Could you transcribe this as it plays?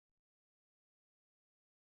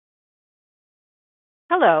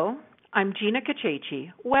Hello, I'm Gina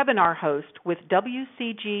Cacceci, webinar host with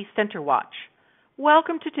WCG CenterWatch.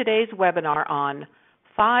 Welcome to today's webinar on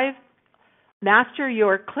 5 Master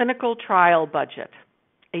Your Clinical Trial Budget,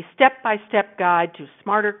 a step-by-step guide to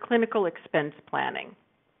smarter clinical expense planning.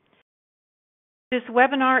 This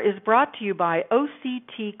webinar is brought to you by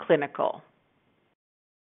OCT Clinical.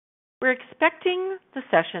 We're expecting the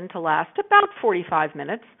session to last about 45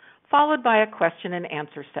 minutes, followed by a question and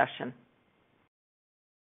answer session.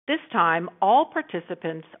 This time, all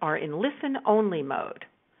participants are in listen-only mode.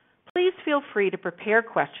 Please feel free to prepare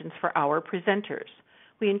questions for our presenters.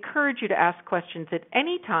 We encourage you to ask questions at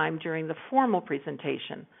any time during the formal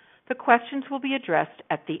presentation. The questions will be addressed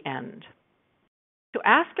at the end. To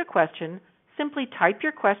ask a question, simply type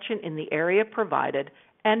your question in the area provided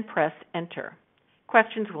and press Enter.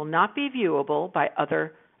 Questions will not be viewable by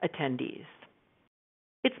other attendees.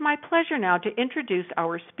 It's my pleasure now to introduce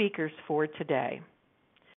our speakers for today.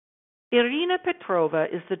 Irina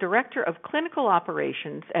Petrova is the Director of Clinical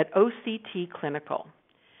Operations at OCT Clinical.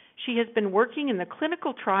 She has been working in the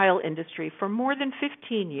clinical trial industry for more than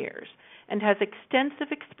 15 years and has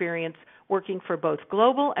extensive experience working for both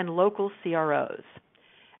global and local CROs.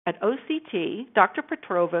 At OCT, Dr.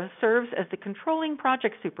 Petrova serves as the controlling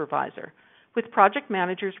project supervisor, with project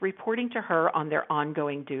managers reporting to her on their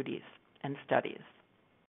ongoing duties and studies.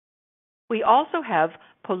 We also have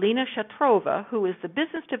Polina Shatrova, who is the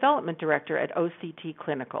Business Development Director at OCT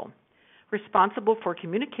Clinical, responsible for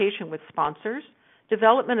communication with sponsors,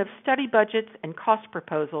 development of study budgets and cost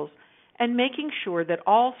proposals, and making sure that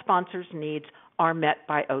all sponsors' needs are met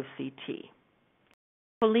by OCT.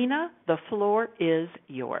 Polina, the floor is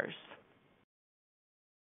yours.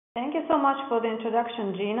 Thank you so much for the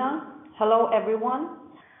introduction, Gina. Hello, everyone.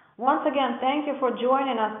 Once again, thank you for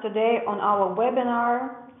joining us today on our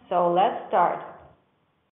webinar. So let's start.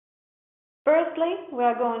 Firstly, we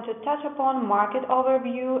are going to touch upon market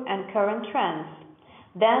overview and current trends.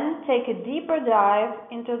 Then take a deeper dive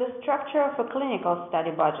into the structure of a clinical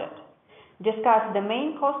study budget. Discuss the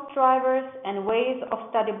main cost drivers and ways of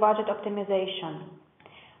study budget optimization.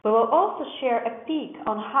 We will also share a peek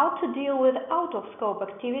on how to deal with out-of-scope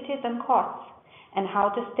activities and costs, and how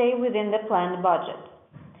to stay within the planned budget.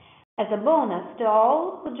 As a bonus to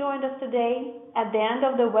all who joined us today, at the end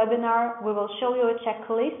of the webinar, we will show you a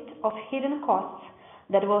checklist of hidden costs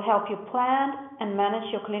that will help you plan and manage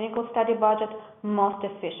your clinical study budget most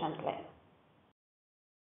efficiently.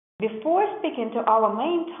 Before speaking to our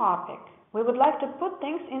main topic, we would like to put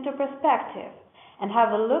things into perspective and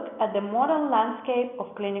have a look at the modern landscape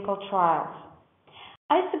of clinical trials.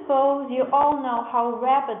 I suppose you all know how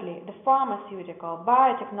rapidly the pharmaceutical,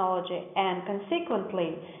 biotechnology, and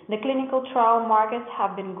consequently the clinical trial markets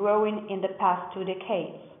have been growing in the past 2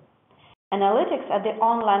 decades. Analytics at the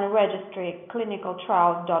online registry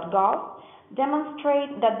clinicaltrials.gov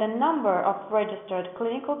demonstrate that the number of registered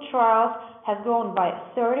clinical trials has grown by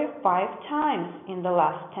 35 times in the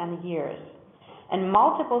last 10 years. And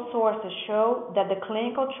multiple sources show that the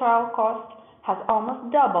clinical trial cost has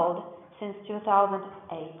almost doubled since 2008.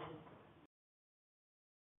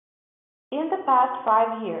 In the past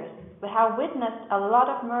 5 years, we have witnessed a lot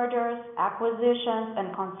of mergers, acquisitions,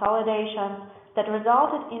 and consolidations that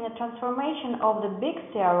resulted in a transformation of the big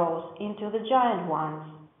CROs into the giant ones.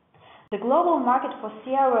 The global market for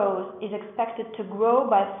CROs is expected to grow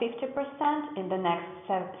by 50% in the next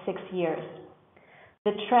 6 years.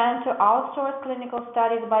 The trend to outsource clinical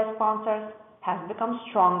studies by sponsors has become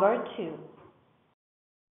stronger too.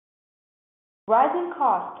 Rising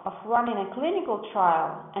costs of running a clinical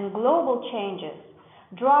trial and global changes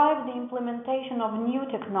drive the implementation of new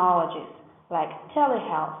technologies like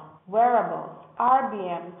telehealth, wearables,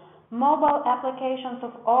 RBM, mobile applications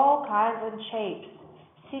of all kinds and shapes,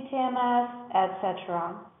 CTMS,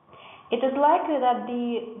 etc. It is likely that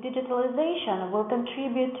the digitalization will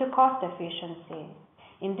contribute to cost efficiency.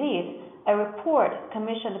 Indeed, a report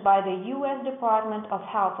commissioned by the U.S. Department of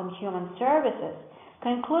Health and Human Services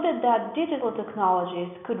concluded that digital technologies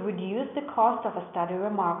could reduce the cost of a study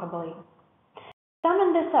remarkably.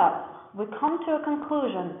 Summing this up, we come to a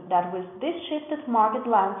conclusion that with this shifted market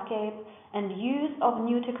landscape and use of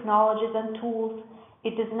new technologies and tools,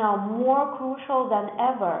 it is now more crucial than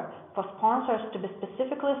ever for sponsors to be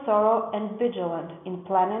specifically thorough and vigilant in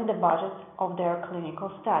planning the budgets of their clinical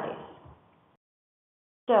studies.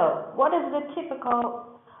 So, what is the typical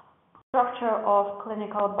structure of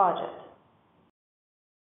clinical budget?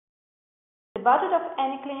 The budget of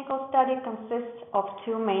any clinical study consists of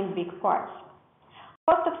 2 main big parts: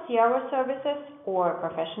 cost of CRO services or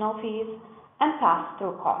professional fees, and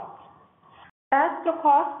pass-through costs. Pass-through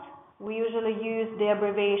costs, we usually use the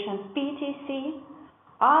abbreviation PTC,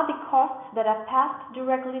 are the costs that are passed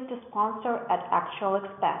directly to sponsor at actual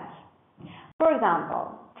expense. For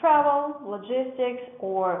example, travel, logistics,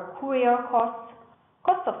 or courier costs,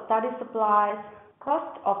 cost of study supplies,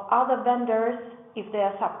 cost of other vendors if they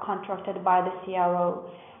are subcontracted by the CRO,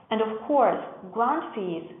 and of course, grant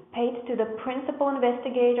fees paid to the principal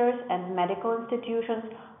investigators and medical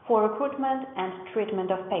institutions for recruitment and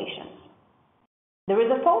treatment of patients. There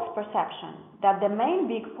is a false perception that the main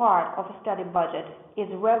big part of a study budget is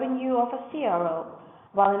revenue of a CRO,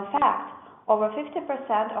 while in fact, over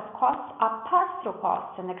 50% of costs are pass-through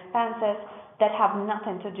costs and expenses that have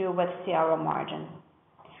nothing to do with CRO margin.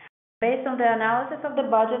 Based on the analysis of the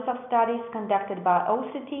budgets of studies conducted by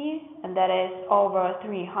OCT, and that is over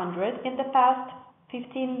 300 in the past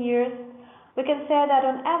 15 years, we can say that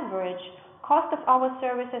on average, cost of our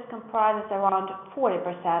services comprises around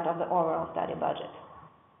 40% of the overall study budget.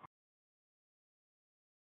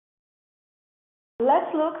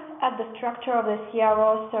 Let's look at the structure of the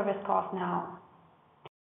CRO service cost now.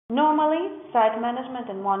 Normally, site management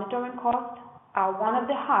and monitoring costs are one of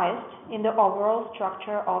the highest in the overall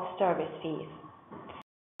structure of service fees.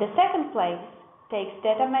 The second place takes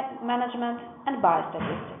data management and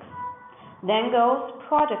biostatistics. Then goes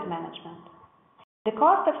project management. The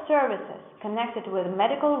cost of services connected with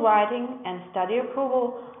medical writing and study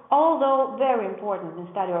approval, although very important in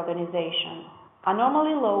study organization, are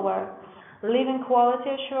normally lower, leaving quality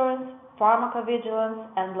assurance, pharmacovigilance,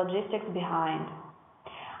 and logistics behind.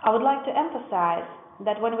 I would like to emphasize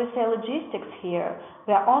that when we say logistics here,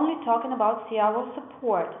 we are only talking about CRO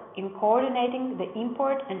support in coordinating the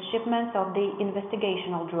import and shipments of the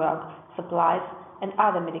investigational drug, supplies, and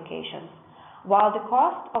other medications, while the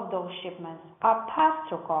cost of those shipments are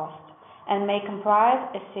pass-through costs and may comprise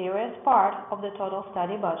a serious part of the total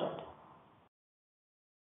study budget.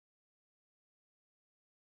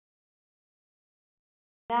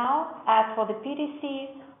 Now, as for the PTC,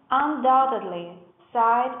 undoubtedly,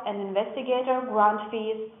 site and investigator grant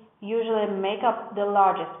fees usually make up the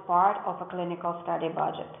largest part of a clinical study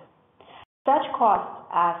budget. Such costs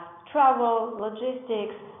as travel,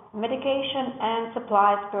 logistics, medication and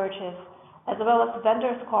supplies purchase, as well as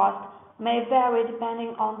vendors' costs, may vary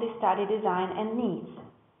depending on the study design and needs.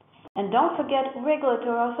 And don't forget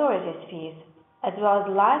regulatory authorities' fees, as well as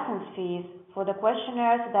license fees for the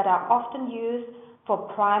questionnaires that are often used for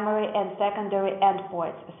primary and secondary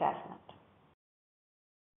endpoints assessment.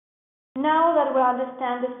 Now that we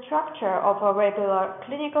understand the structure of a regular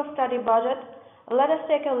clinical study budget, let us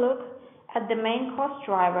take a look at the main cost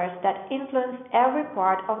drivers that influence every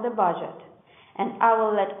part of the budget. And I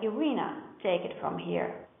will let Irina take it from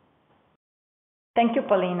here. Thank you,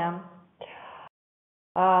 Polina.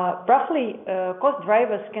 Roughly, cost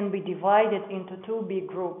drivers can be divided into two big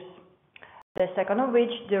groups, the second of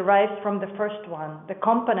which derives from the first one, the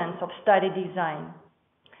components of study design.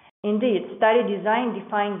 Indeed, study design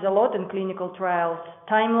defines a lot in clinical trials: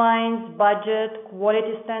 timelines, budget,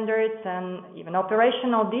 quality standards, and even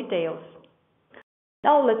operational details.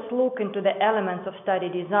 Now let's look into the elements of study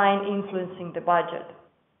design influencing the budget.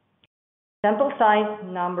 Sample size,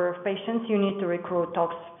 number of patients you need to recruit,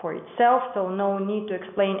 talks for itself, so no need to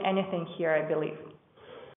explain anything here, I believe.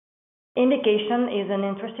 Indication is an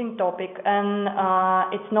interesting topic, and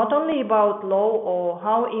it's not only about law or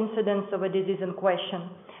how incidence of a disease in question.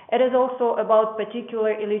 It is also about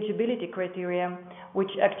particular eligibility criteria,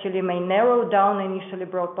 which actually may narrow down initially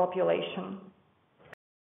broad population.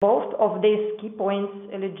 Both of these key points,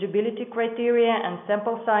 eligibility criteria and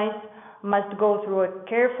sample size, must go through a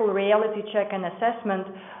careful reality check and assessment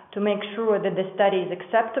to make sure that the study is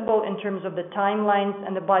acceptable in terms of the timelines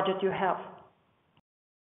and the budget you have.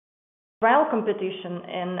 Trial competition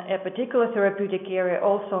in a particular therapeutic area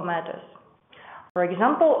also matters. For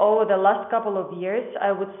example, over the last couple of years,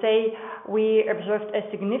 I would say we observed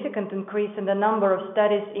a significant increase in the number of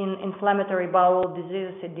studies in inflammatory bowel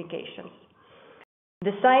disease indications.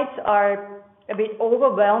 The sites are a bit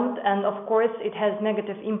overwhelmed, and of course, it has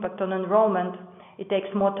negative impact on enrollment. It takes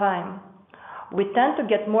more time. We tend to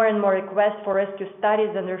get more and more requests for rescue studies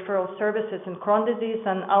and referral services in Crohn's disease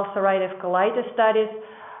and ulcerative colitis studies,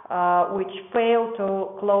 which fail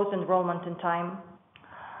to close enrollment in time.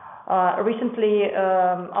 Recently,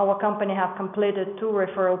 our company have completed 2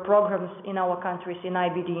 referral programs in our countries in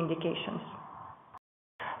IBD indications.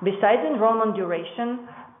 Besides enrollment duration,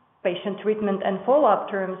 patient treatment and follow-up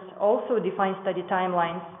terms also define study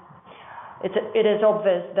timelines. It is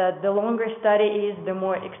obvious that the longer study is, the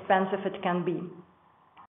more expensive it can be.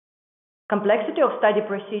 Complexity of study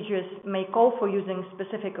procedures may call for using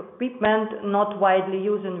specific equipment not widely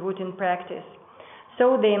used in routine practice.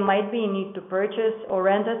 So there might be a need to purchase or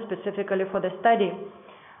rent it specifically for the study.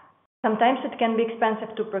 Sometimes it can be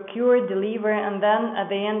expensive to procure, deliver, and then at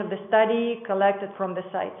the end of the study, collect it from the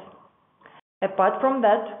sites. Apart from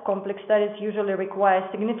that, complex studies usually require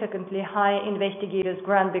significantly high investigators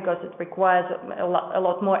grant because it requires a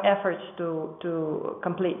lot more efforts to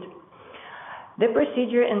complete. The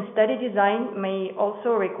procedure and study design may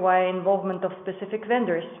also require involvement of specific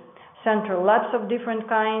vendors, central labs of different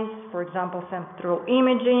kinds, for example, central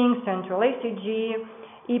imaging, central ACG,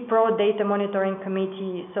 EPRO data monitoring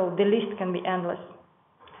committee, so the list can be endless.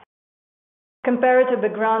 Comparative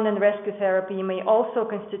background and rescue therapy may also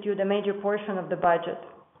constitute a major portion of the budget.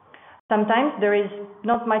 Sometimes there is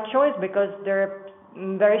not much choice because there are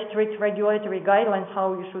very strict regulatory guidelines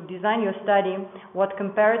how you should design your study, what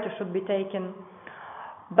comparator should be taken.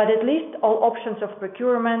 But at least all options of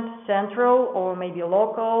procurement, central or maybe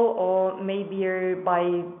local, or maybe by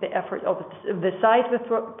the effort of the site with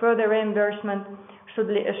further reimbursement should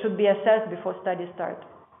be assessed before study start.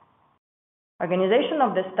 Organization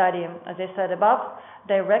of the study, as I said above,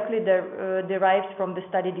 directly derives from the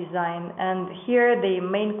study design, and here the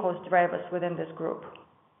main cost drivers within this group.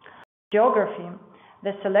 Geography,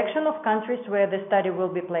 the selection of countries where the study will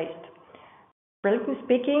be placed. Practically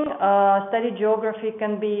speaking, study geography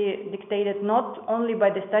can be dictated not only by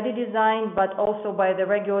the study design, but also by the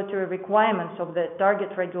regulatory requirements of the target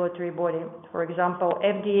regulatory body, for example,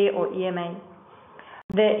 FDA or EMA.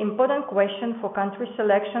 The important question for country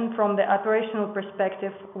selection from the operational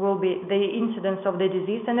perspective will be the incidence of the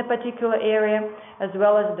disease in a particular area, as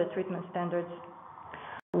well as the treatment standards.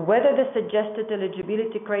 Whether the suggested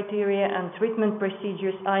eligibility criteria and treatment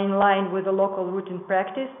procedures are in line with the local routine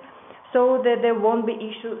practice, so that there won't be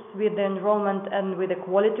issues with the enrollment and with the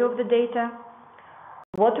quality of the data.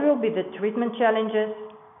 What will be the treatment challenges?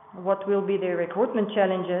 What will be the recruitment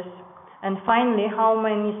challenges? And finally, how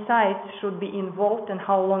many sites should be involved and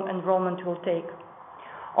how long enrollment will take?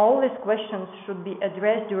 All these questions should be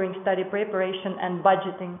addressed during study preparation and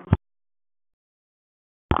budgeting.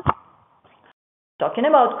 Talking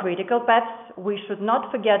about critical paths, we should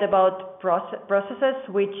not forget about processes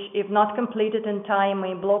which, if not completed in time,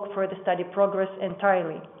 may block further study progress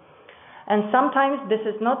entirely. And sometimes this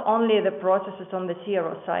is not only the processes on the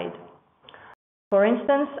CRO side. For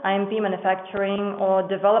instance, IMP manufacturing or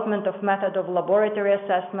development of method of laboratory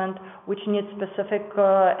assessment, which needs specific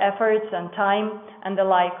efforts and time and the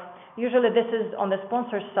like. Usually this is on the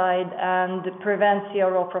sponsor side and prevents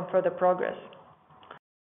CRO from further progress.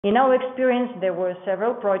 In our experience, there were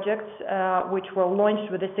several projects which were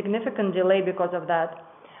launched with a significant delay because of that.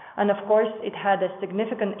 And of course, it had a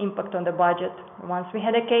significant impact on the budget. Once we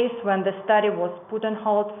had a case when the study was put on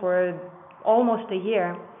hold for almost a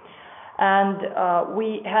year, and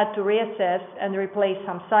we had to reassess and replace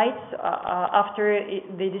some sites after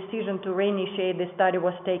the decision to reinitiate the study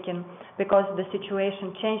was taken because the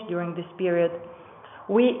situation changed during this period.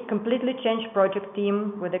 We completely changed project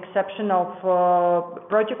team with exception of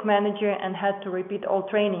project manager and had to repeat all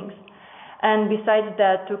trainings. And besides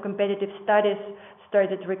that, 2 competitive studies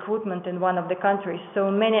started recruitment in one of the countries.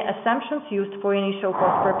 So many assumptions used for initial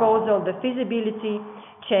cost proposal, the feasibility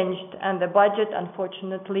changed and the budget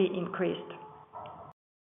unfortunately increased.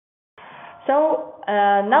 So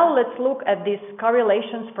now let's look at these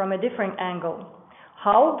correlations from a different angle.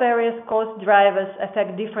 How various cost drivers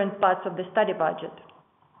affect different parts of the study budget.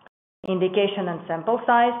 Indication and sample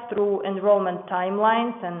size through enrollment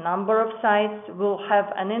timelines and number of sites will have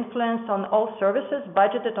an influence on all services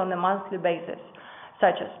budgeted on a monthly basis,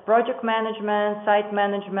 such as project management, site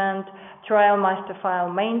management, trial master file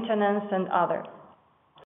maintenance, and other.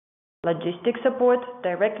 Logistics support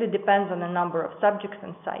directly depends on the number of subjects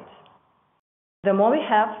and sites. The more we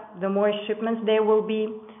have, the more shipments there will be,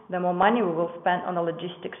 the more money we will spend on the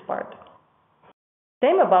logistics part.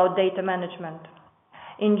 Same about data management.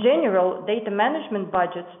 In general, data management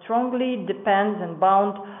budget strongly depends and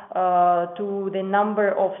bound to the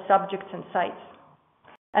number of subjects and sites.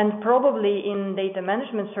 And probably in data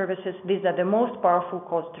management services, these are the most powerful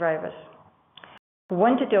cost drivers.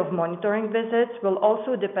 Quantity of monitoring visits will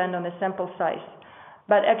also depend on the sample size,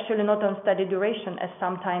 but actually not on study duration as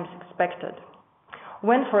sometimes expected.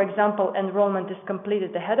 When, for example, enrollment is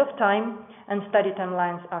completed ahead of time and study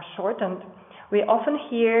timelines are shortened, we often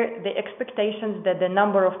hear the expectations that the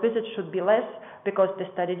number of visits should be less because the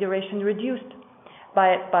study duration reduced.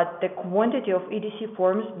 But the quantity of EDC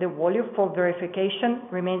forms, the volume for verification,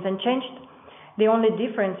 remains unchanged. The only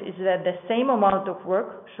difference is that the same amount of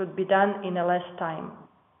work should be done in a less time.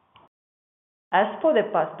 As for the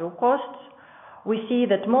pass-through costs, we see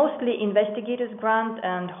that mostly investigators' grant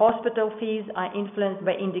and hospital fees are influenced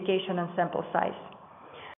by indication and sample size.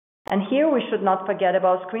 And here we should not forget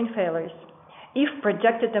about screen failures. If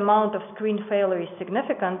projected amount of screen failure is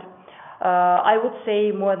significant, I would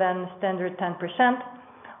say more than standard 10%,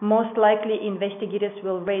 most likely investigators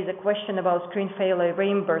will raise a question about screen failure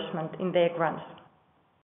reimbursement in their grants.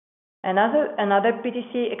 Another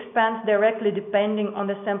PTC expense directly depending on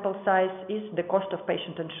the sample size is the cost of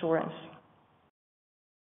patient insurance.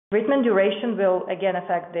 Treatment duration will again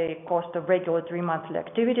affect the cost of regulatory monthly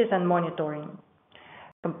activities and monitoring.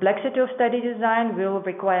 Complexity of study design will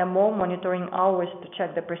require more monitoring hours to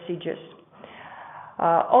check the procedures.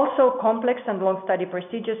 Also, complex and long study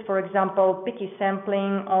procedures, for example, picky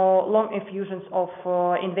sampling or long infusions of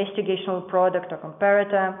investigational product or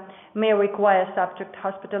comparator, may require subject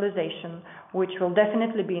hospitalization, which will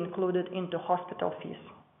definitely be included into hospital fees.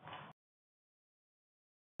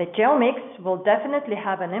 The gel mix will definitely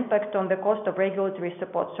have an impact on the cost of regulatory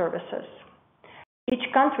support services. Each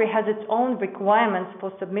country has its own requirements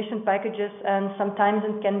for submission packages, and sometimes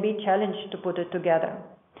it can be challenged to put it together.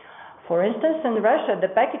 For instance, in Russia, the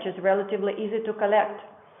package is relatively easy to collect,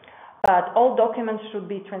 but all documents should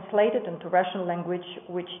be translated into Russian language,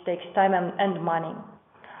 which takes time and money.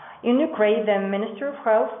 In Ukraine, the Ministry of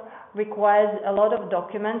Health requires a lot of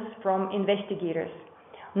documents from investigators,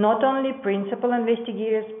 not only principal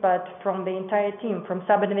investigators, but from the entire team, from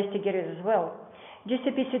sub-investigators as well.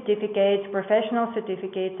 GCP certificates, professional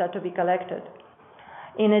certificates are to be collected.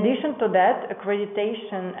 In addition to that,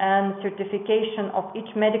 accreditation and certification of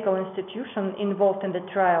each medical institution involved in the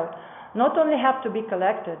trial not only have to be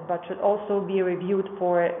collected, but should also be reviewed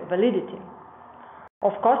for validity.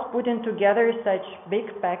 Of course, putting together such big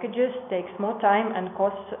packages takes more time and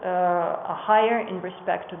costs are higher in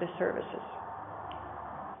respect to the services.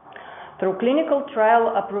 Through clinical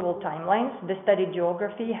trial approval timelines, the study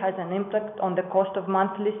geography has an impact on the cost of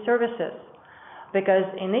monthly services, because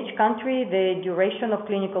in each country the duration of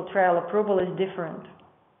clinical trial approval is different.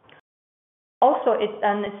 Also,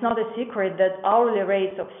 it's not a secret that hourly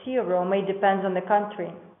rates of CRO may depend on the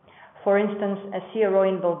country. For instance, a CRO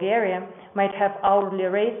in Bulgaria might have hourly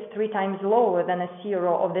rates 3 times lower than a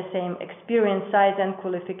CRO of the same experience, size, and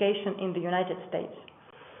qualification in the United States.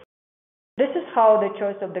 This is how the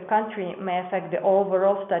choice of the country may affect the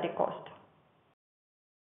overall study cost.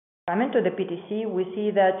 Coming to the PTC, we see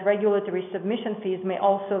that regulatory submission fees may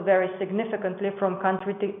also vary significantly from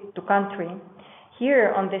country to country.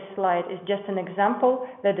 Here on this slide is just an example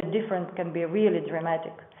that the difference can be really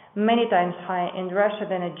dramatic, many times higher in Russia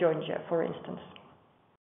than in Georgia, for instance.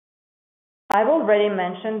 I've already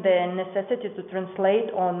mentioned the necessity to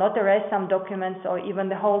translate or notarize some documents or even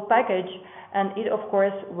the whole package, and it of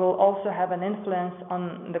course will also have an influence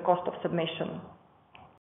on the cost of submission.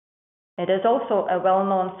 It is also a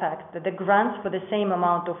well-known fact that the grants for the same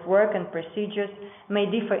amount of work and procedures may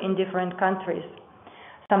differ in different countries,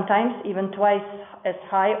 sometimes even twice as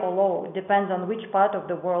high or low, depends on which part of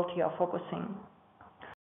the world you are focusing.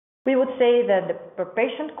 We would say that the per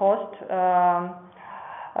patient cost,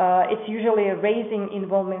 it's usually a raising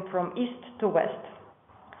involvement from east to west.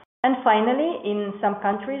 And finally, in some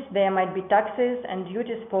countries, there might be taxes and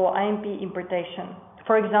duties for IMP importation,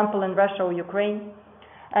 for example, in Russia or Ukraine,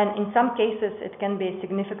 and in some cases, it can be a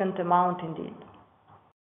significant amount indeed.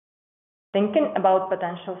 Thinking about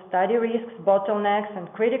potential study risks, bottlenecks,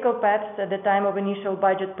 and critical paths at the time of initial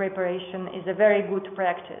budget preparation is a very good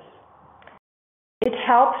practice. It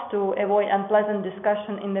helps to avoid unpleasant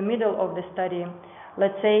discussion in the middle of the study,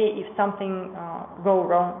 let's say if something goes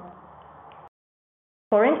wrong.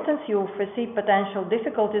 For instance, you foresee potential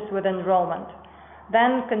difficulties with enrollment.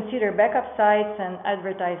 Then consider backup sites and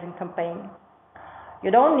advertising campaign. You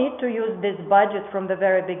don't need to use this budget from the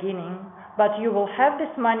very beginning, but you will have this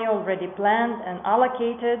money already planned and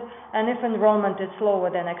allocated, and if enrollment is slower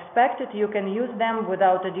than expected, you can use them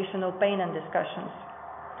without additional pain and discussions.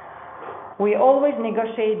 We always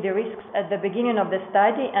negotiate the risks at the beginning of the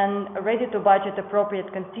study and are ready to budget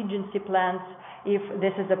appropriate contingency plans if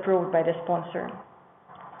this is approved by the sponsor.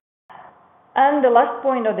 And the last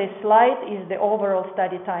point of this slide is the overall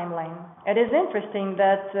study timeline. It is interesting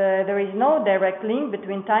that there is no direct link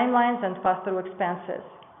between timelines and pass-through expenses.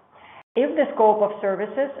 If the scope of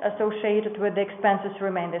services associated with the expenses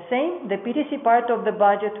remain the same, the PTC part of the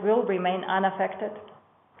budget will remain unaffected.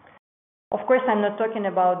 Of course, I'm not talking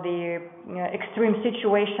about the extreme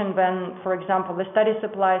situation when, for example, the study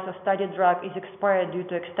supplies or study drug is expired due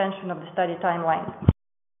to extension of the study timeline.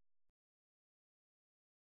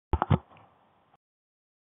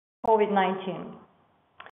 COVID-19.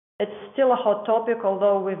 It's still a hot topic,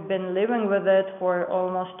 although we've been living with it for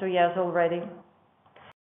almost 2 years already.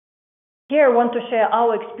 Here I want to share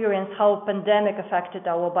our experience how pandemic affected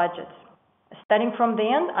our budgets. Starting from the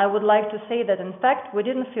end, I would like to say that in fact we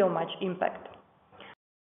didn't feel much impact.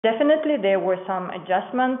 Definitely, there were some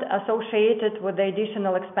adjustments associated with the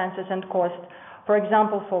additional expenses and costs. For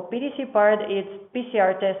example, for PDC part, it's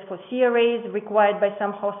PCR tests for CRAs required by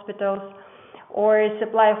some hospitals, or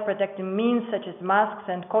supply of protective means such as masks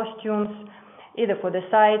and costumes, either for the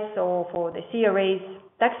sites or for the CRAs,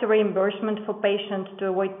 taxi reimbursement for patients to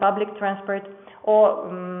avoid public transport, or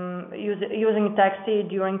using taxi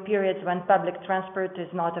during periods when public transport is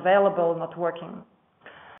not available, not working.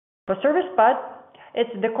 For service part, it's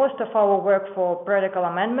the cost of our work for protocol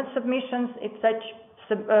amendment submissions if such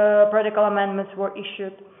protocol amendments were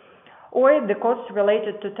issued, or the costs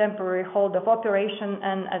related to temporary hold of operation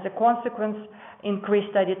and, as a consequence, increased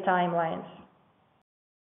study timelines.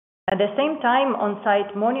 At the same time,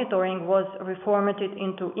 on-site monitoring was reformatted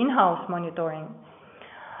into in-house monitoring.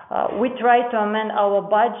 We tried to amend our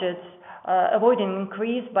budgets, avoiding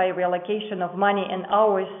increase by reallocation of money and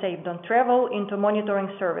hours saved on travel into monitoring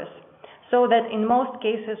service, so that in most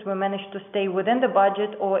cases we managed to stay within the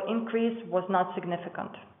budget or increase was not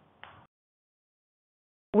significant.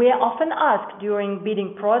 We are often asked during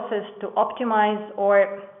bidding process to optimize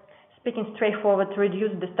or, speaking straightforward, to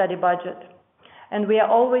reduce the study budget. And we are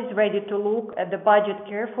always ready to look at the budget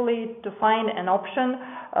carefully to find an option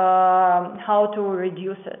how to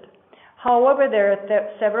reduce it. However, there are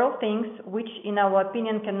several things which, in our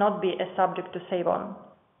opinion, cannot be a subject to save on.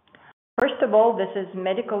 First of all, this is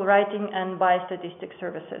medical writing and biostatistic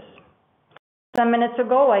services. Some minutes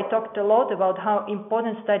ago, I talked a lot about how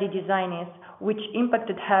important study design is, which impact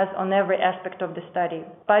it has on every aspect of the study,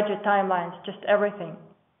 budget, timelines, just everything.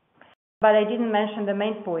 But I didn't mention the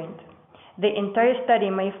main point. The entire study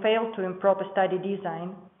may fail to improper study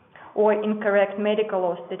design or incorrect medical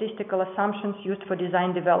or statistical assumptions used for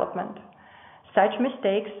design development. Such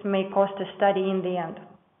mistakes may cost a study in the end.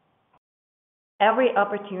 Every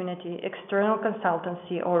opportunity, external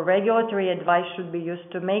consultancy, or regulatory advice should be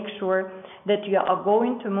used to make sure that you are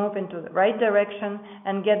going to move into the right direction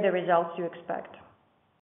and get the results you expect.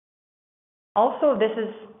 Also, this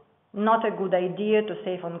is not a good idea to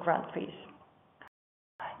save on grant fees.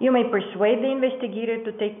 You may persuade the investigator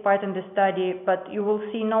to take part in the study, but you will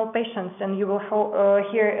see no patients and you will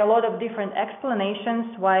hear a lot of different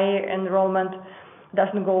explanations why enrollment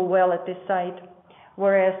doesn't go well at this site.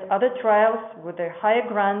 Whereas other trials with a higher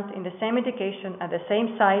grant in the same indication at the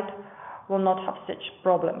same site will not have such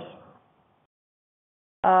problems.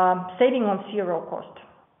 Saving on CRO cost.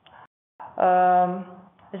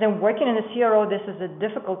 As I'm working in a CRO, this is a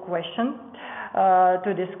difficult question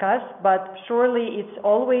to discuss, but surely it's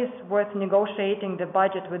always worth negotiating the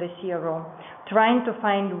budget with a CRO, trying to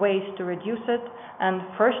find ways to reduce it, and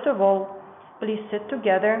first of all, please sit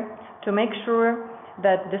together to make sure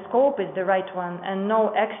that the scope is the right one and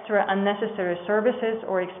no extra unnecessary services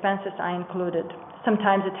or expenses are included.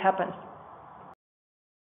 Sometimes it happens.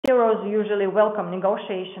 CROs usually welcome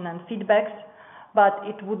negotiation and feedbacks, but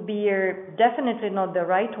it would be definitely not the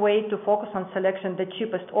right way to focus on selection the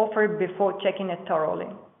cheapest offer before checking it thoroughly,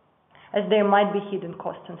 as there might be hidden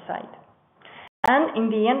costs inside. And in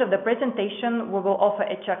the end of the presentation, we will offer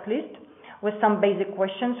a checklist with some basic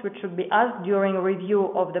questions which should be asked during a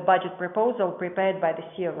review of the budget proposal prepared by the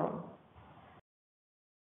CRO.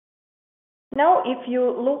 Now, if you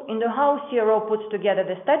look into how CRO puts together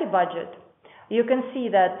the study budget, you can see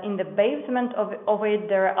that in the basement of it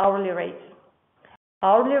there are hourly rates.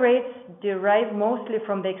 Hourly rates derive mostly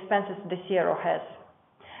from the expenses the CRO has.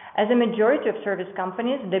 As a majority of service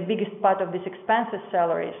companies, the biggest part of this expense is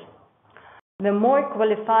salaries. The more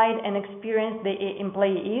qualified and experienced the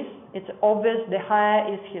employee is, it's obvious the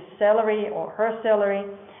higher is his salary or her salary,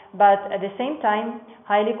 but at the same time,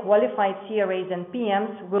 highly qualified CRAs and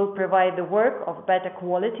PMs will provide the work of better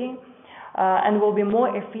quality and will be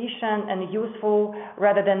more efficient and useful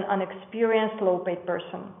rather than an inexperienced, low-paid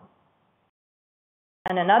person.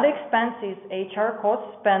 And another expense is HR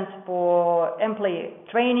costs spent for employee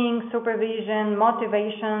training, supervision,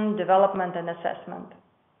 motivation, development, and assessment.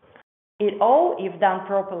 It all, if done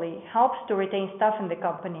properly, helps to retain staff in the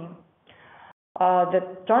company.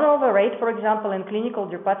 The turnover rate, for example, in clinical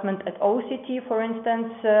department at OCT, for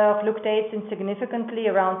instance, fluctuates insignificantly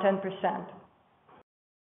around 10%.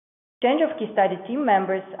 Change of key study team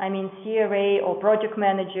members, I mean CRA or project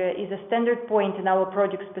manager, is a standard point in our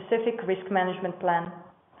project-specific risk management plan.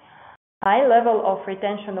 High level of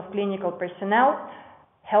retention of clinical personnel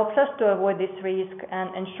helps us to avoid this risk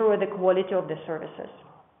and ensure the quality of the services.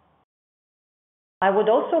 I would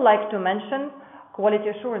also like to mention quality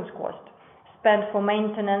assurance cost, spent for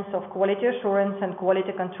maintenance of quality assurance and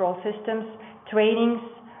quality control systems, trainings,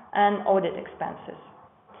 and audit expenses.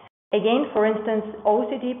 Again, for instance,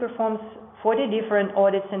 OCT performs 40 different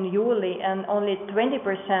audits annually, and only 20%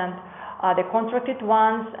 are the contracted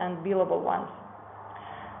ones and billable ones.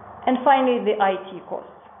 And finally, the IT costs.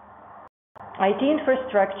 IT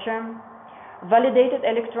infrastructure, validated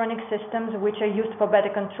electronic systems which are used for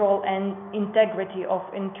better control and integrity of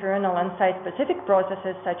internal and site-specific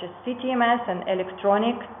processes such as CTMS and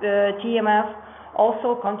electronic TMF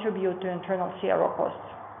also contribute to internal CRO costs.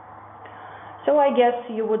 So I guess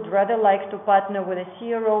you would rather like to partner with a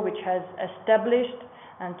CRO which has established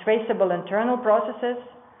and traceable internal processes,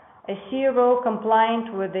 a CRO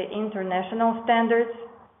compliant with the international standards,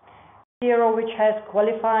 CRO which has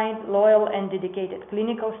qualified, loyal, and dedicated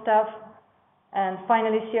clinical staff, and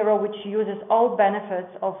finally CRO which uses all benefits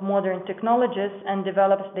of modern technologies and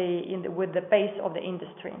develops with the pace of the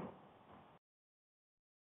industry.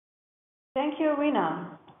 Thank you,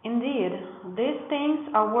 Irina. Indeed, these things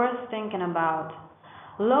are worth thinking about.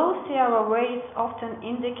 Low CRO rates often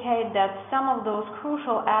indicate that some of those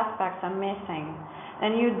crucial aspects are missing,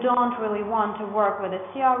 and you don't really want to work with a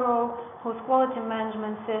CRO whose quality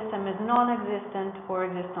management system is non-existent or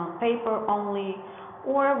exists on paper only,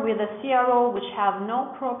 or with a CRO which have no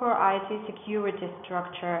proper IT security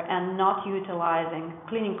structure and not utilizing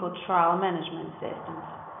clinical trial management systems.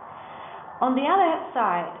 On the other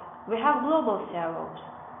side, we have global CROs,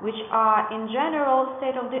 which are in general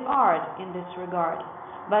state-of-the-art in this regard.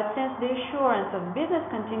 But since the assurance of business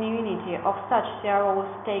continuity of such CROs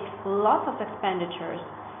takes lots of expenditures,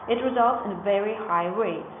 it results in very high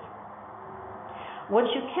rates. What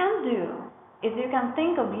you can do is you can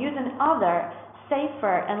think of using other,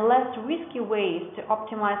 safer and less risky ways to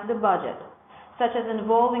optimize the budget, such as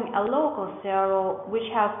involving a local CRO which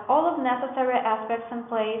has all of necessary aspects in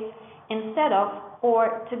place instead of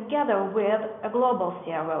or together with a global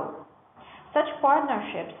CRO. Such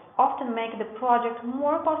partnerships often make the project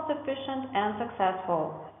more cost-efficient and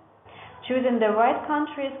successful. Choosing the right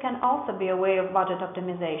countries can also be a way of budget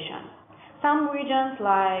optimization. Some regions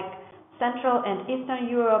like Central and Eastern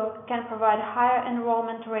Europe can provide higher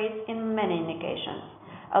enrollment rates in many indications,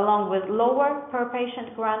 along with lower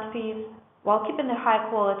per-patient grant fees, while keeping the high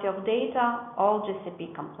quality of data, all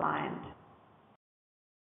GCP compliant.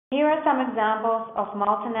 Here are some examples of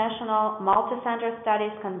multinational, multi-center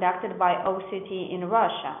studies conducted by OCT in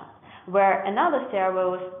Russia, where another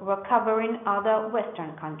CROs were covering other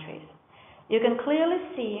Western countries. You can clearly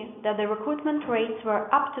see that the recruitment rates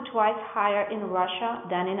were up to twice higher in Russia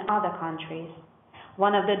than in other countries.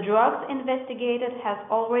 One of the drugs investigated has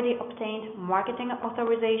already obtained marketing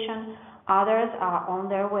authorization, others are on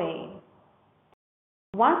their way.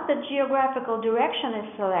 Once the geographical direction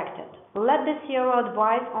is selected, let the CRO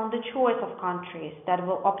advise on the choice of countries that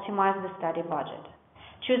will optimize the study budget.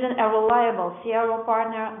 Choosing a reliable CRO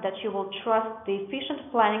partner that you will trust the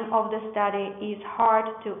efficient planning of the study is hard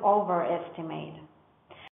to overestimate.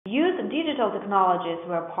 Use digital technologies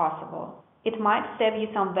where possible. It might save you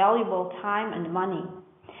some valuable time and money.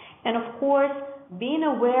 And of course, being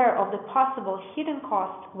aware of the possible hidden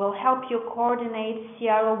costs will help you coordinate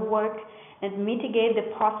CRO work and mitigate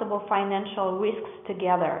the possible financial risks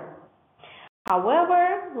together.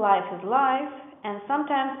 However, life is life, and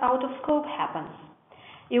sometimes out of scope happens.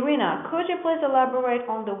 Irina, could you please elaborate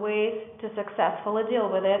on the ways to successfully deal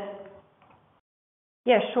with it?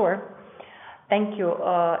 Yeah, sure. Thank you.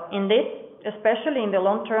 Indeed, especially in the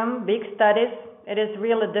long-term, big studies, it is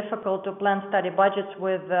really difficult to plan study budgets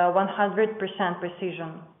with 100%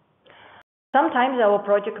 precision. Sometimes our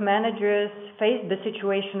project managers face the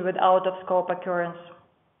situation with out-of-scope occurrence.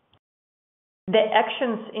 The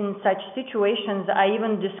actions in such situations are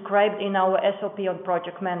even described in our SOP on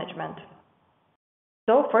project management.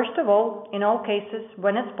 So, first of all, in all cases,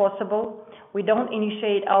 when it's possible, we don't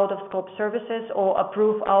initiate out-of-scope services or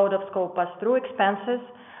approve out-of-scope pass-through expenses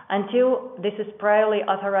until this is priorly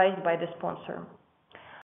authorized by the sponsor.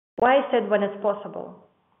 Why I said when it's possible?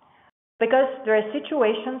 Because there are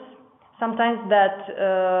situations sometimes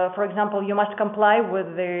that, for example, you must comply with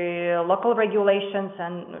the local regulations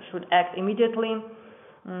and should act immediately,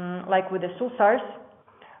 like with the SUSARs,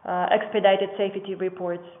 expedited safety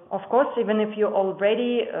reports. Of course, even if you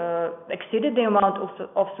already exceeded the amount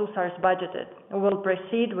of SUSARs budgeted, we will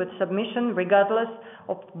proceed with submission regardless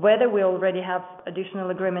of whether we already have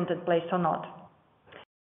additional agreement in place or not.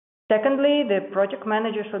 Secondly, the project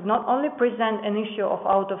manager should not only present an issue of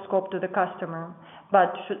out of scope to the customer,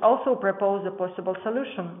 but should also propose a possible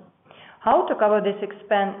solution. How to cover this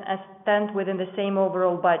expense and stand within the same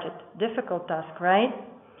overall budget? Difficult task, right?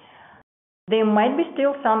 There might be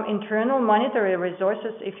still some internal monetary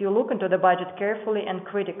resources if you look into the budget carefully and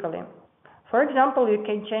critically. For example, you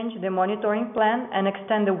can change the monitoring plan and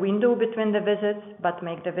extend the window between the visits, but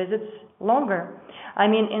make the visits longer. I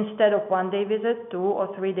mean, instead of 1-day visits, 2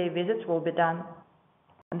 or 3-day visits will be done.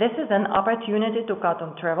 This is an opportunity to cut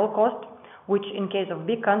on travel costs, which in case of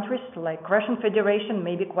big countries like Russian Federation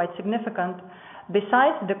may be quite significant.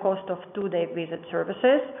 Besides, the cost of 2-day visit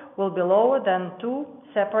services will be lower than 2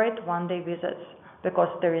 separate 1-day visits, because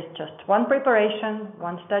there is just 1 preparation,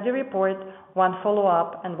 1 study report, 1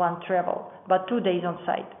 follow-up, and 1 travel, but 2 days on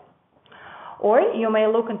site. Or you may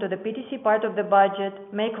look into the PTC part of the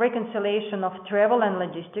budget, make reconciliation of travel and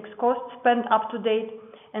logistics costs spent up to date,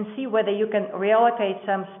 and see whether you can reallocate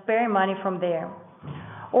some spare money from there.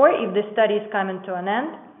 Or if the study is coming to an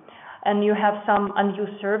end, and you have some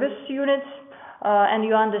unused service units, and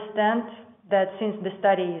you understand that since the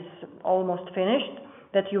study is almost finished,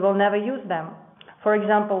 that you will never use them. For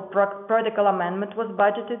example, protocol amendment was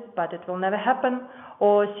budgeted, but it will never happen,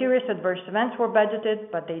 or serious adverse events were budgeted,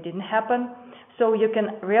 but they didn't happen. So you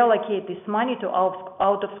can reallocate this money to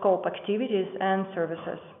out-of-scope activities and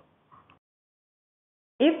services.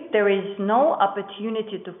 If there is no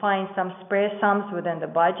opportunity to find some spare sums within the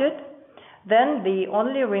budget, then the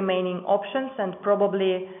only remaining options, and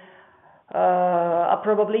probably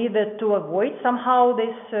either to avoid somehow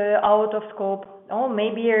this out of scope, or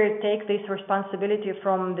maybe take this responsibility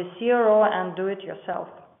from the CRO and do it yourself.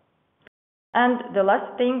 And the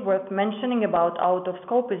last thing worth mentioning about out of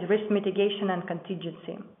scope is risk mitigation and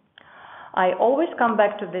contingency. I always come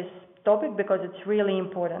back to this topic because it's really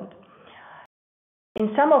important. In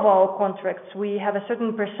some of our contracts, we have a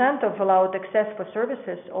certain % of allowed access for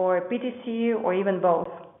services, or PTC, or even both.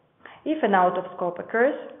 If an out of scope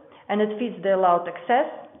occurs, and it fits the allowed access,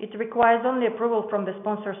 it requires only approval from the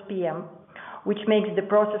sponsor's PM, which makes the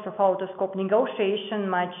process of out-of-scope negotiation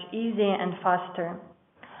much easier and faster.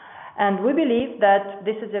 And we believe that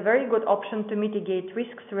this is a very good option to mitigate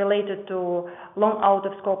risks related to long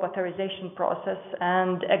out-of-scope authorization process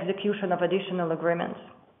and execution of additional agreements.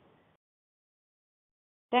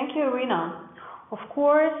 Thank you, Irina. Of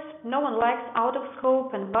course, no one likes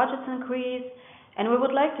out-of-scope and budget increase, and we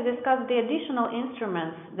would like to discuss the additional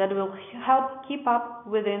instruments that will help keep up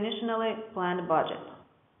with the initially planned budget.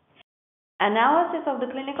 Analysis of the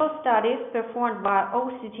clinical studies performed by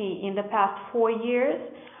OCT in the past 4 years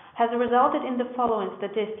has resulted in the following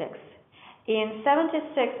statistics. In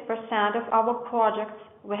 76% of our projects,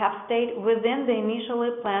 we have stayed within the initially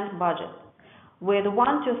planned budget, with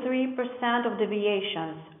 1 to 3% of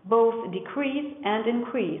deviations, both decrease and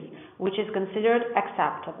increase, which is considered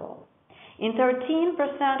acceptable. In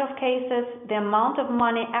 13% of cases, the amount of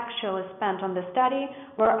money actually spent on the study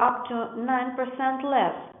were up to 9%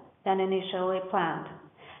 less than initially planned,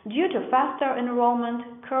 due to faster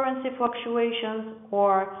enrollment, currency fluctuations,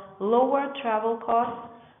 or lower travel costs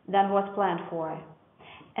than was planned for.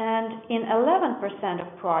 And in 11%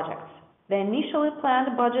 of projects, the initially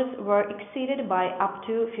planned budgets were exceeded by up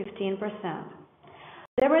to 15%.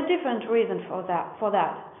 There were different reasons for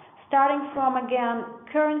that. Starting from, again,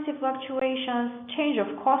 currency fluctuations, change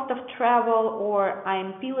of cost of travel or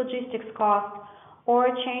IMP logistics cost, or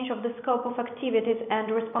a change of the scope of activities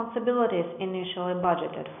and responsibilities initially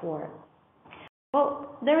budgeted for.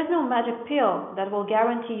 Well, there is no magic pill that will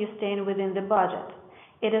guarantee you staying within the budget.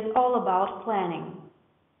 It is all about planning.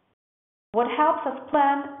 What helps us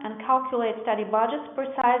plan and calculate study budgets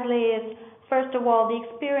precisely is, first of all, the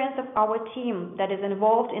experience of our team that is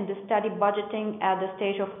involved in the study budgeting at the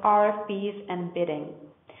stage of RFPs and bidding.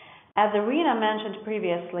 As Irina mentioned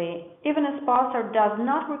previously, even a sponsor does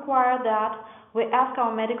not require that, we ask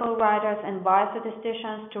our medical writers and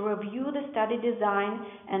biostatisticians to review the study design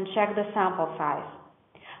and check the sample size.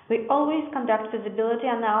 We always conduct feasibility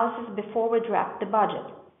analysis before we draft the budget.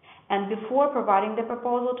 And before providing the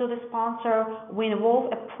proposal to the sponsor, we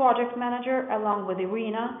involve a project manager along with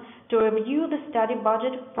Irina to review the study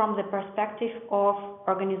budget from the perspective of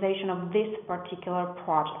organization of this particular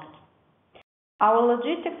project. Our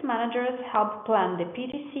logistics managers help plan the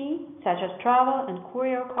PTC, such as travel and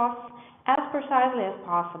courier costs, as precisely as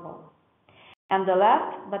possible. And the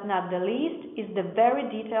last but not the least is the very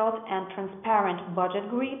detailed and transparent budget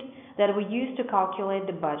grid that we use to calculate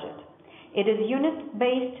the budget. It is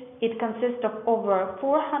unit-based, it consists of over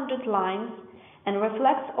 400 lines and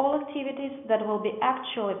reflects all activities that will be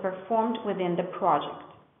actually performed within the project.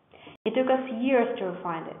 It took us years to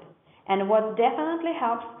refine it, and what definitely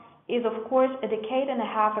helps is of course a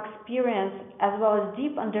decade-and-a-half experience as well as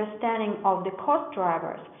deep understanding of the cost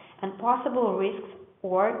drivers and possible risks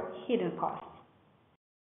or hidden costs.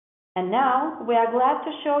 And now we are glad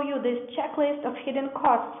to show you this checklist of hidden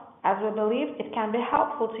costs as we believe it can be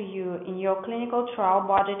helpful to you in your clinical trial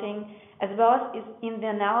budgeting as well as in the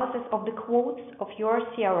analysis of the quotes of your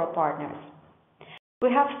CRO partners. We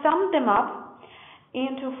have summed them up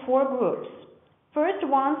into 4 groups. First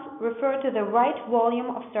ones refer to the right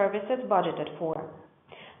volume of services budgeted for.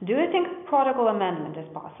 Do you think protocol amendment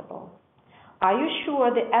is possible? Are you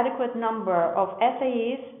sure the adequate number of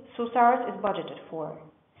SAEs, SUSARs is budgeted for?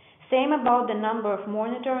 Same about the number of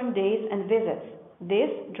monitoring days and visits. This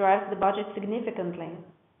drives the budget significantly.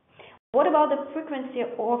 What about the frequency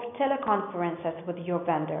of teleconferences with your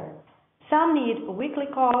vendor? Some need weekly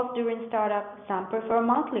calls during startup, some prefer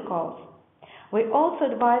monthly calls. We also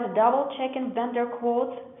advise double-checking vendor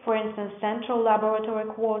quotes, for instance, central laboratory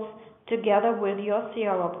quotes, together with your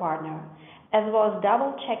CRO partner, as well as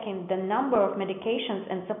double-checking the number of medications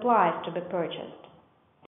and supplies to be purchased.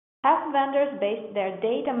 Have vendors based their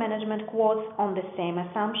data management quotes on the same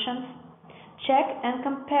assumptions? Check and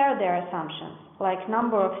compare their assumptions, like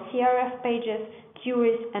number of CRF pages,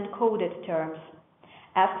 queries, and coded terms.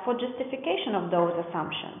 Ask for justification of those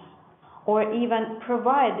assumptions, or even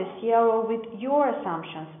provide the CRO with your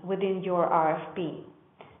assumptions within your RFP.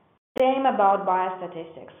 Same about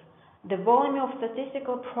biostatistics. The volume of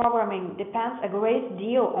statistical programming depends a great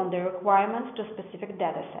deal on the requirements to specific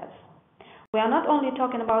datasets. We are not only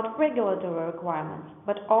talking about regulatory requirements,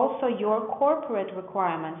 but also your corporate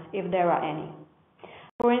requirements, if there are any.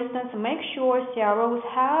 For instance, make sure CROs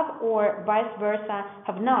have, or vice versa,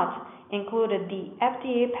 have not included the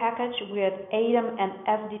FDA package with ADAM and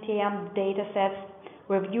SDTM datasets,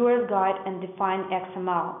 reviewer's guide, and defined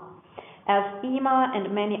XML, as EMA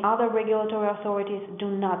and many other regulatory authorities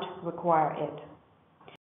do not require it.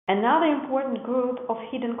 Another important group of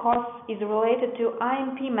hidden costs is related to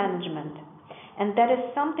IMP management, and that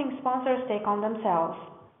is something sponsors take on themselves.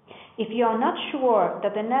 If you are not sure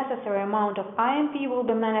that the necessary amount of IMP will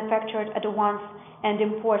be manufactured at once and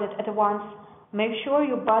imported at once, make sure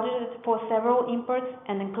you budgeted for several imports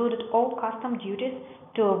and included all custom duties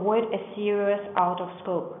to avoid a serious out of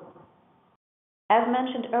scope. As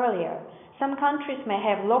mentioned earlier, some countries may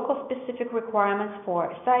have local specific requirements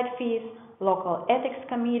for site fees, local ethics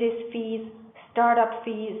committees fees, startup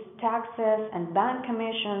fees, taxes, and bank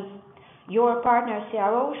commissions. Your partner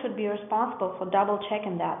CRO should be responsible for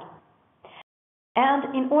double-checking that.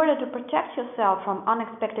 And in order to protect yourself from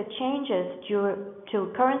unexpected changes due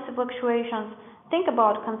to currency fluctuations, think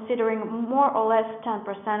about considering more or less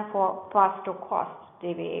 10% for pass-through cost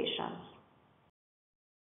deviations.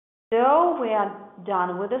 So we are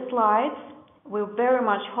done with the slides. We very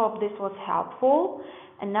much hope this was helpful.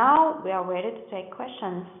 And now we are ready to take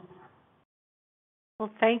questions.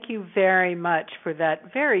 Well, thank you very much for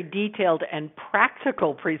that very detailed and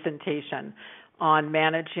practical presentation on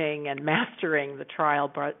managing and mastering the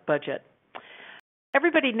trial budget.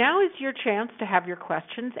 Everybody, now is your chance to have your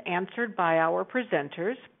questions answered by our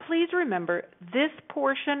presenters. Please remember, this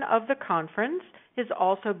portion of the conference is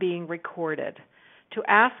also being recorded. To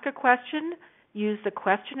ask a question, use the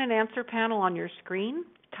question and answer panel on your screen,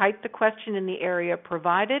 type the question in the area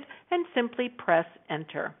provided, and simply press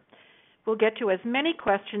enter. We'll get to as many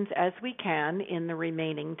questions as we can in the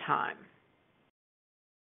remaining time.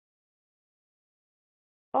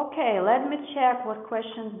 Okay, let me check what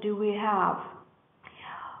questions do we have.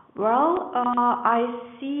 Well, I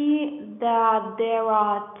see that there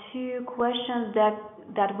are 2 questions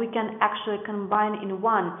that we can actually combine in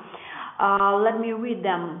one. Let me read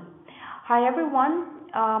them. Hi everyone,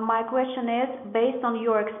 my question is, based on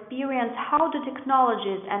your experience, how do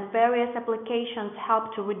technologies and various applications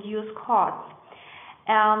help to reduce costs?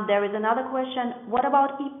 And there is another question, what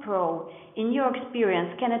about ePro? In your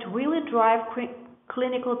experience, can it really drive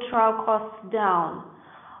clinical trial costs down?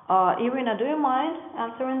 Irina, do you mind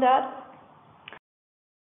answering that?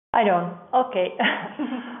 I don't. Okay.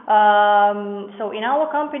 So in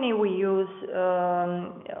our company, we use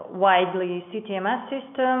widely CTMS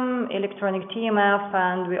system, electronic TMF,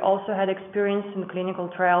 and we also had experience in clinical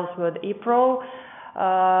trials with ePro.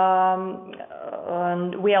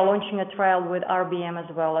 And we are launching a trial with RBM as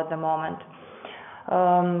well at the moment.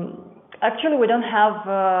 Actually, we don't have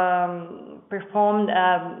performed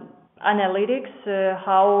analytics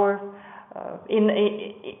how in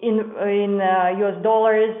US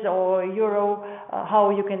dollars or euro how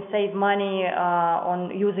you can save money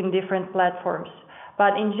on using different platforms.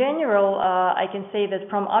 But in general, I can say that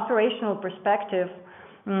from operational perspective,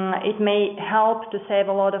 it may help to save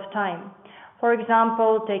a lot of time. For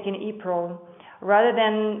example, taking ePro, rather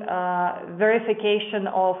than verification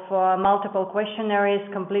of multiple questionnaires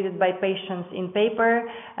completed by patients in paper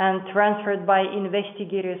and transferred by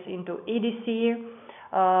investigators into EDC,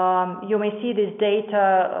 you may see this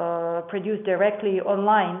data produced directly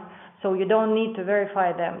online, so you don't need to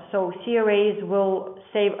verify them. So CRAs will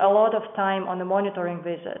save a lot of time on the monitoring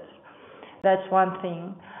visits. That's one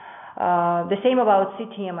thing. The same about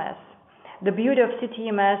CTMS. The beauty of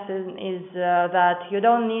CTMS is that you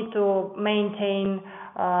don't need to maintain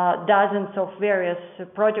dozens of various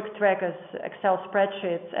project trackers, Excel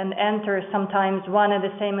spreadsheets, and enter sometimes one and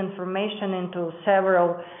the same information into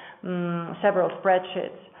several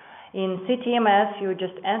spreadsheets. In CTMS, you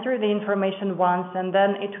just enter the information once, and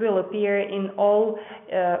then it will appear in all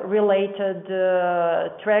related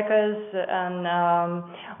trackers and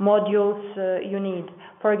modules you need.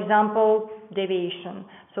 For example, deviation.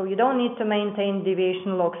 So you don't need to maintain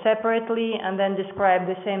deviation log separately and then describe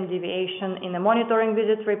the same deviation in the monitoring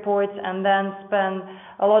visit reports and then spend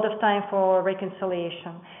a lot of time for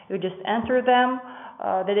reconciliation. You just enter them,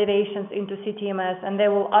 the deviations, into CTMS, and they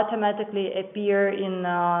will automatically appear in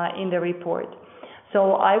the report.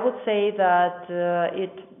 So I would say that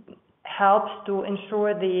it helps to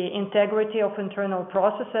ensure the integrity of internal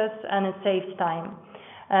processes, and it saves time.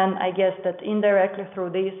 And I guess that indirectly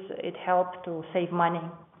through this, it helps to save money.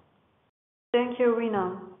 Thank you,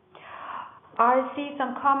 Rina. I see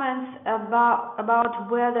some comments about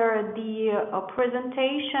whether the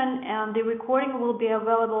presentation and the recording will be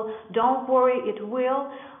available. Don't worry, it will.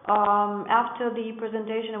 After the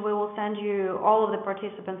presentation, we will send you, all of the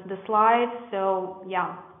participants, the slides. So,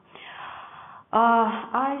 yeah.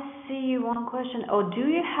 I see one question. Oh, do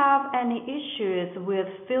you have any issues with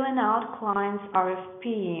filling out clients'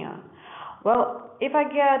 RFP? Well, if I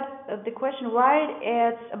get the question right,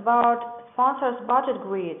 it's about sponsors' budget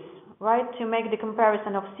grids, right, to make the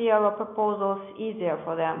comparison of CRO proposals easier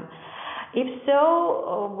for them. If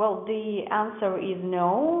so, well, the answer is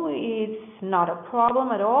no, it's not a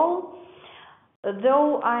problem at all.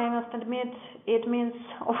 Though I must admit, it means,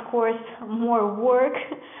 of course, more work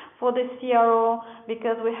for the CRO,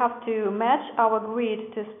 because we have to match our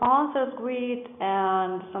grid to sponsors' grid,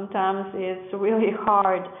 and sometimes it's really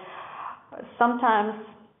hard. Sometimes,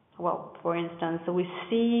 well, for instance, we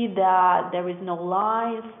see that there is no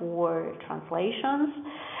line for translations,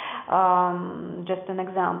 just an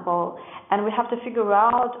example, and we have to figure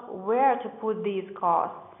out where to put these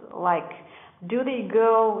costs. Like, do they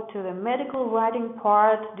go to the medical writing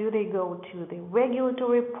part? Do they go to the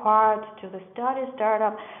regulatory part, to the study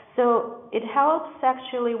startup? So it helps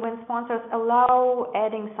actually when sponsors allow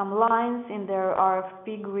adding some lines in their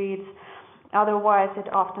RFP grids. Otherwise,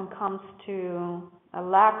 it often comes to a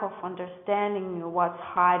lack of understanding what's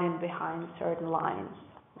hiding behind certain lines.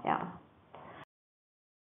 Yeah.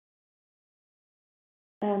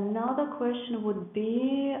 Another question would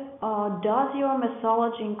be, does your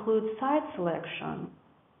methodology include site selection?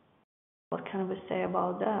 What can we say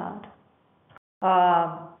about that?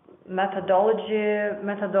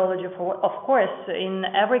 Methodology for, of course, in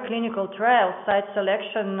every clinical trial, site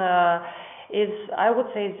selection is, I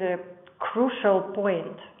would say, the crucial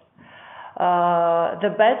point. The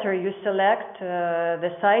better you select the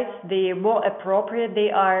sites, the more appropriate they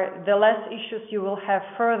are, the less issues you will have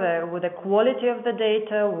further with the quality of the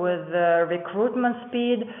data, with the recruitment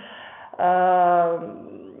speed.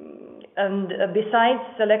 And besides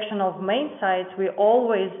selection of main sites, we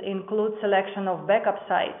always include selection of backup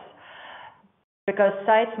sites, because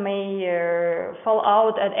sites may fall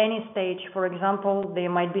out at any stage. For example, there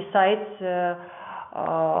might be sites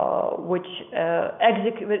which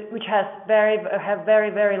have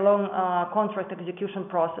very long contract execution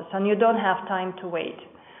process, and you don't have time to wait.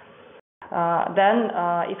 Then,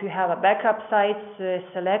 if you have a backup sites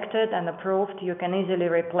selected and approved, you can easily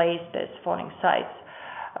replace these falling sites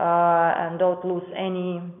and don't lose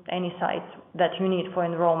any sites that you need for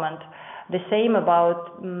enrollment. The same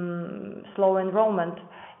about slow enrollment.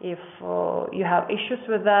 If you have issues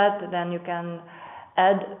with that, then you can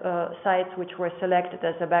add sites which were selected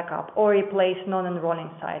as a backup, or replace non-enrolling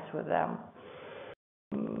sites with them.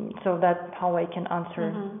 So that's how I can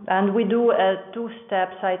answer. And we do a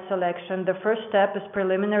two-step site selection. The first step is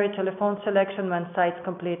preliminary telephone selection, when sites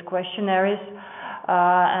complete questionnaires,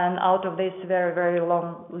 and out of this very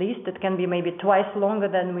long list, it can be maybe twice longer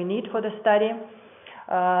than we need for the study.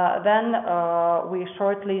 Then we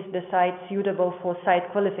shortlist the sites suitable for site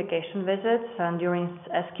qualification visits, and during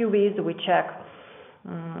SQVs we check,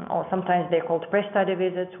 or sometimes they're called pre-study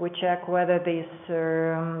visits, we check whether these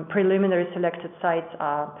preliminary selected sites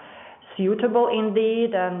are suitable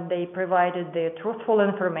indeed, and they provided the truthful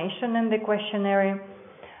information in the questionnaire.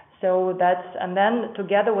 So and then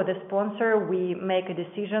together with the sponsor, we make a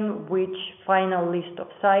decision which final list of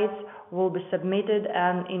sites will be submitted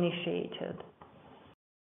and initiated.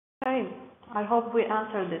 Okay, I hope we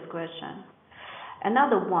answered this question.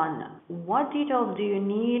 Another one, what details do you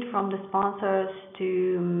need from the sponsors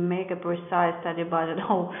to make a precise study budget?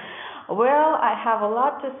 Oh, well, I have a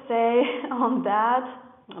lot to say on that,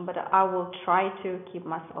 but I will try to keep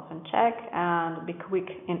myself in check and be quick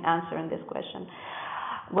in answering this question.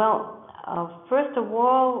 Well, first of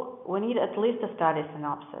all, we need at least a study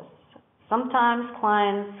synopsis. Sometimes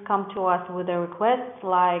clients come to us with a request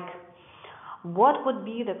like, what would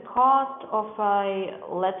be the cost of a,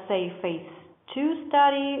 let's say, phase 2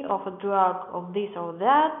 study of a drug of this or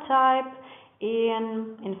that type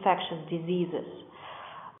in infectious diseases?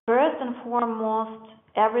 First and foremost,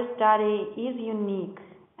 every study is unique,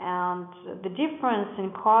 and the difference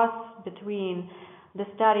in costs between the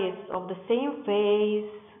studies of the same phase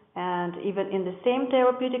and even in the same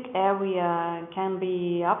therapeutic area can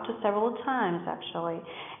be up to several times actually.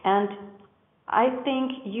 And I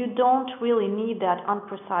think you don't really need that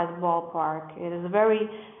unprecise ballpark. It is very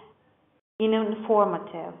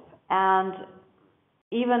informative, and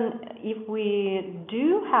even if we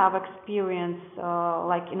do have experience,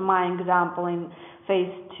 like in my example in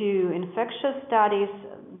phase 2 infectious studies,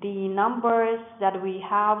 the numbers that we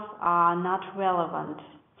have are not relevant,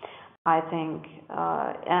 I think.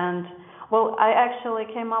 And well, I actually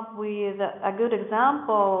came up with a good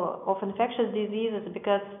example of infectious diseases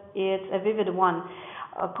because it's a vivid one.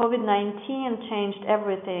 COVID-19 changed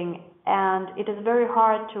everything, and it is very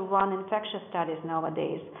hard to run infectious studies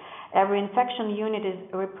nowadays. Every infection unit is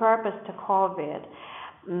repurposed to COVID.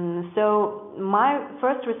 So my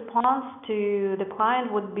first response to the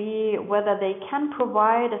client would be whether they can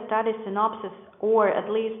provide a study synopsis or at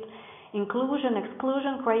least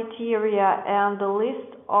inclusion-exclusion criteria and the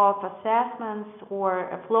list of assessments or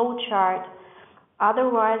a flow chart.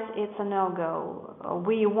 Otherwise, it's a no-go.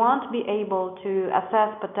 We won't be able to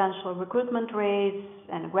assess potential recruitment rates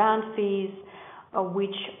and grant fees,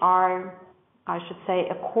 which are, I should say,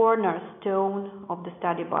 a cornerstone of the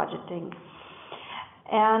study budgeting.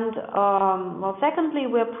 And well, secondly,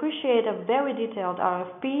 we appreciate a very detailed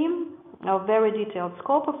RFP, a very detailed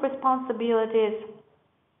scope of responsibilities.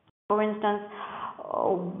 For instance,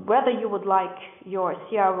 whether you would like your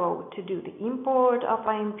CRO to do the import of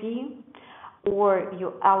IMP, or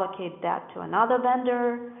you allocate that to another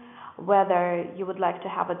vendor, whether you would like to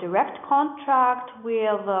have a direct contract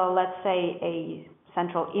with, let's say, a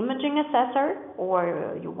central imaging assessor,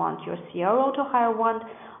 or you want your CRO to hire one,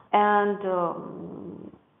 and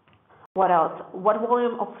what else? What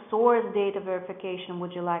volume of source data verification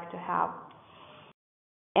would you like to have?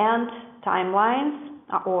 And timelines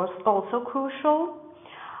are also crucial.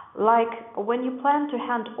 Like when you plan to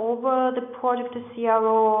hand over the project to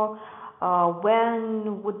CRO,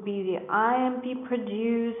 when would be the IMP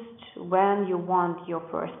produced, when you want your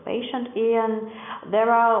first patient in. There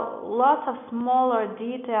are lots of smaller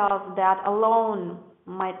details that alone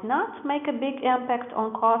might not make a big impact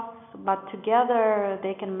on costs, but together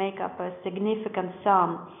they can make up a significant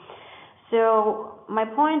sum. So my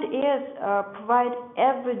point is, provide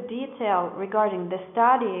every detail regarding the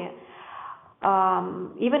study,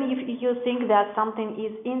 even if you think that something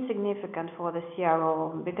is insignificant for the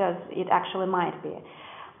CRO, because it actually might be.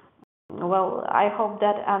 Well, I hope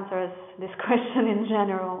that answers this question in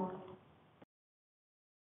general.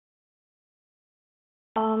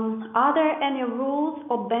 Are there any rules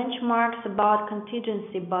or benchmarks about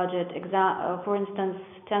contingency budget? For instance,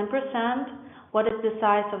 10%. What is the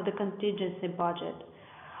size of the contingency budget?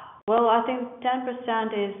 Well, I think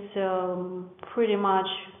 10% is pretty much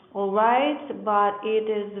all right, but it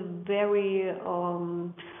is very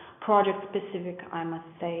project specific, I must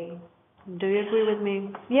say. Do you agree with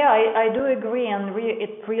me? Yeah, I do agree, and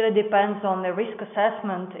it really depends on the risk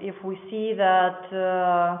assessment. If we see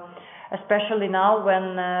that, especially now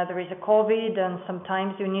when there is a COVID, and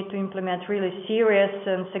sometimes you need to implement really serious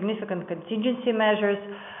and significant contingency measures,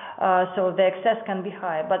 so the excess can be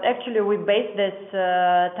high. But actually, we base this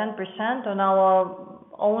 10% on our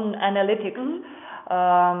own analytics,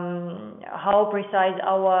 how precise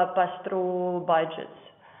our pass-through budgets.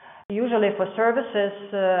 Usually for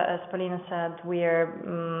services, as Polina said, we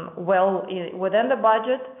are well within the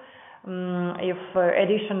budget. If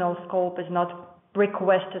additional scope is not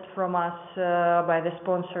requested from us by the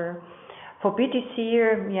sponsor. For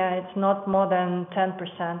PTC, yeah, it's not more than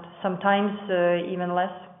 10%, sometimes even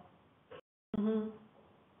less. Mm-hmm.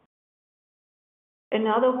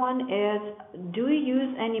 Another one is, do you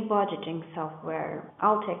use any budgeting software?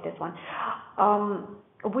 I'll take this one.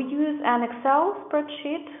 We use an Excel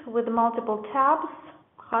spreadsheet with multiple tabs,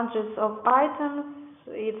 hundreds of items.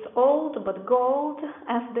 It's old but gold,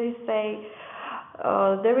 as they say.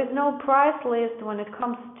 there is no price list when it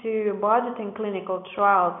comes to budgeting clinical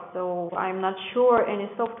trials, so I'm not sure any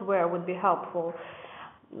software would be helpful.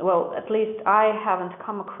 Well, at least I haven't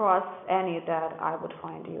come across any that I would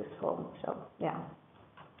find useful, so yeah.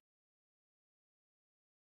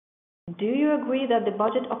 Do you agree that the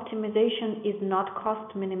budget optimization is not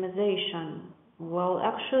cost minimization? Well,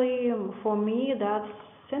 actually, for me, that's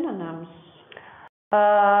synonyms.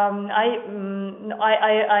 I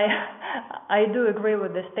do agree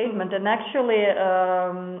with this statement, and actually,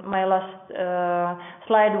 my last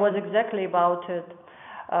slide was exactly about it.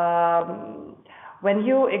 When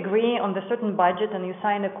you agree on the certain budget and you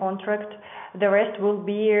sign a contract, the rest will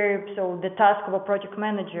be the task of a project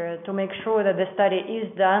manager to make sure that the study is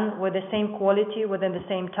done with the same quality, within the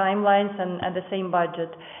same timelines, and the same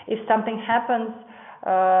budget. If something happens,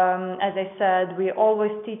 as I said, we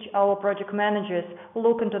always teach our project managers,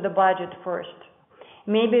 look into the budget first.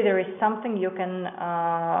 Maybe there is something you can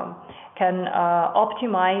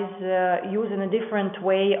optimize, use in a different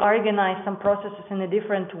way, organize some processes in a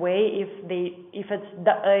different way if it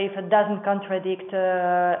doesn't contradict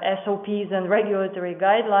SOPs and regulatory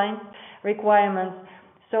guidelines requirements.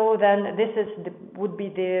 So then this would be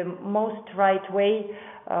the most right way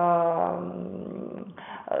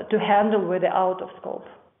to handle with the out of scope.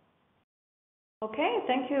 Okay,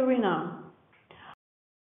 thank you, Irina.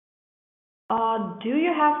 Do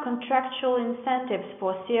you have contractual incentives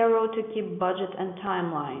for CRO to keep budget and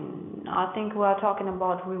timeline? I think we are talking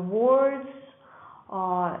about rewards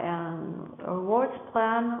and a rewards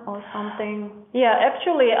plan or something. Yeah,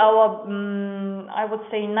 actually, our I would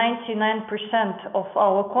say 99% of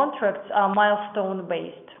our contracts are milestone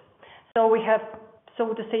based. So we have,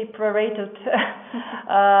 so to say, prorated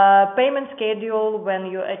payment schedule. When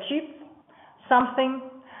you achieve something,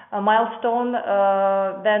 a milestone,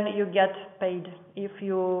 then you get paid. If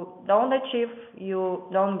you don't achieve, you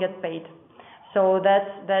don't get paid. So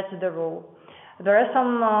that's the rule. There are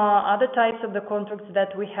some other types of the contracts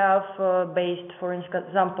that we have based, for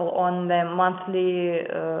example, on the monthly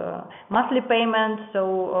payment.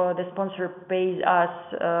 So the sponsor pays us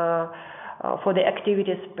for the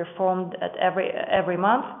activities performed at every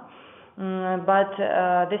month. But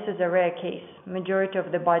this is a rare case. Majority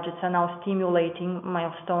of the budgets are now stimulating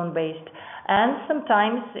milestone-based. And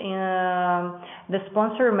sometimes the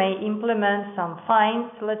sponsor may implement some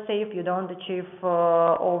fines, let's say, if you don't achieve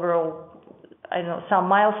overall, some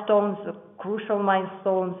milestones, crucial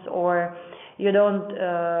milestones, or you don't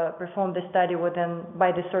perform the study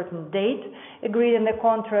by the certain date agreed in the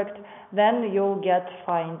contract, then you'll get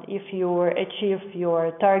fined. If you achieve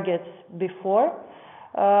your targets before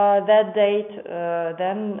that date,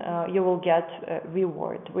 then you will get a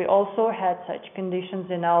reward. We also had such conditions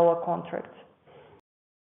in our contracts,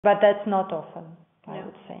 but that's not often, I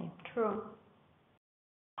would say. True.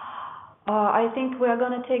 I think we are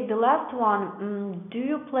going to take the last one. Do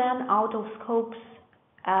you plan out of scopes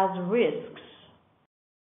as risks?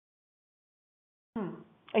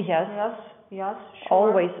 Yes. Yes,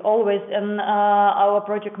 sure. Always. And our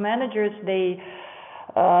project managers, we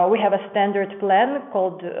have a standard plan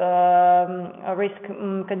called risk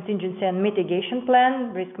contingency and mitigation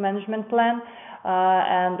plan, risk management plan,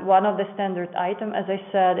 and one of the standard items, as I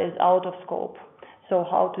said, is out of scope. So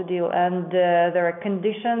how to deal, and there are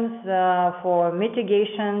conditions for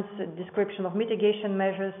mitigations, description of mitigation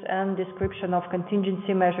measures, and description of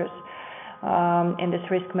contingency measures in this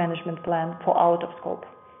risk management plan for out of scope.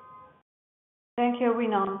 Thank you,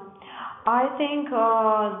 Irina. I think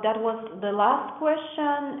that was the last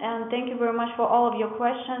question, and thank you very much for all of your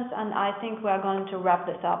questions, and I think we are going to wrap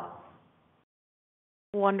this up.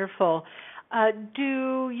 Wonderful.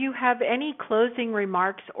 Do you have any closing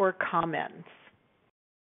remarks or comments?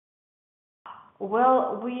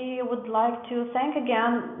 Well, we would like to thank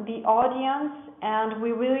again the audience, and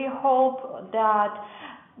we really hope that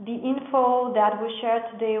the info that we shared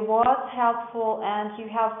today was helpful, and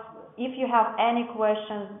if you have any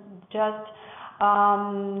questions, just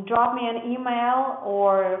drop me an email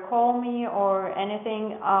or call me or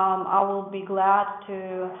anything. I will be glad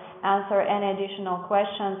to answer any additional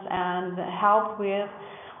questions and help with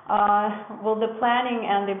the planning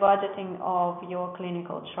and the budgeting of your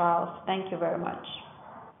clinical trials. Thank you very much.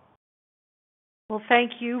 Well,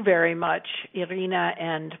 thank you very much, Irina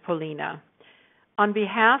and Polina. On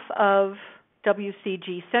behalf of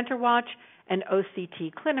WCG CenterWatch and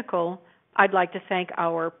OCT Clinical, I'd like to thank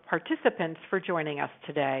our participants for joining us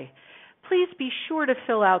today. Please be sure to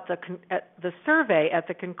fill out the survey at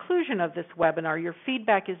the conclusion of this webinar. Your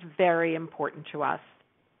feedback is very important to us.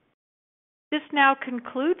 This now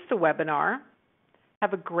concludes the webinar.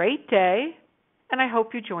 Have a great day, and I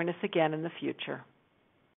hope you join us again in the future.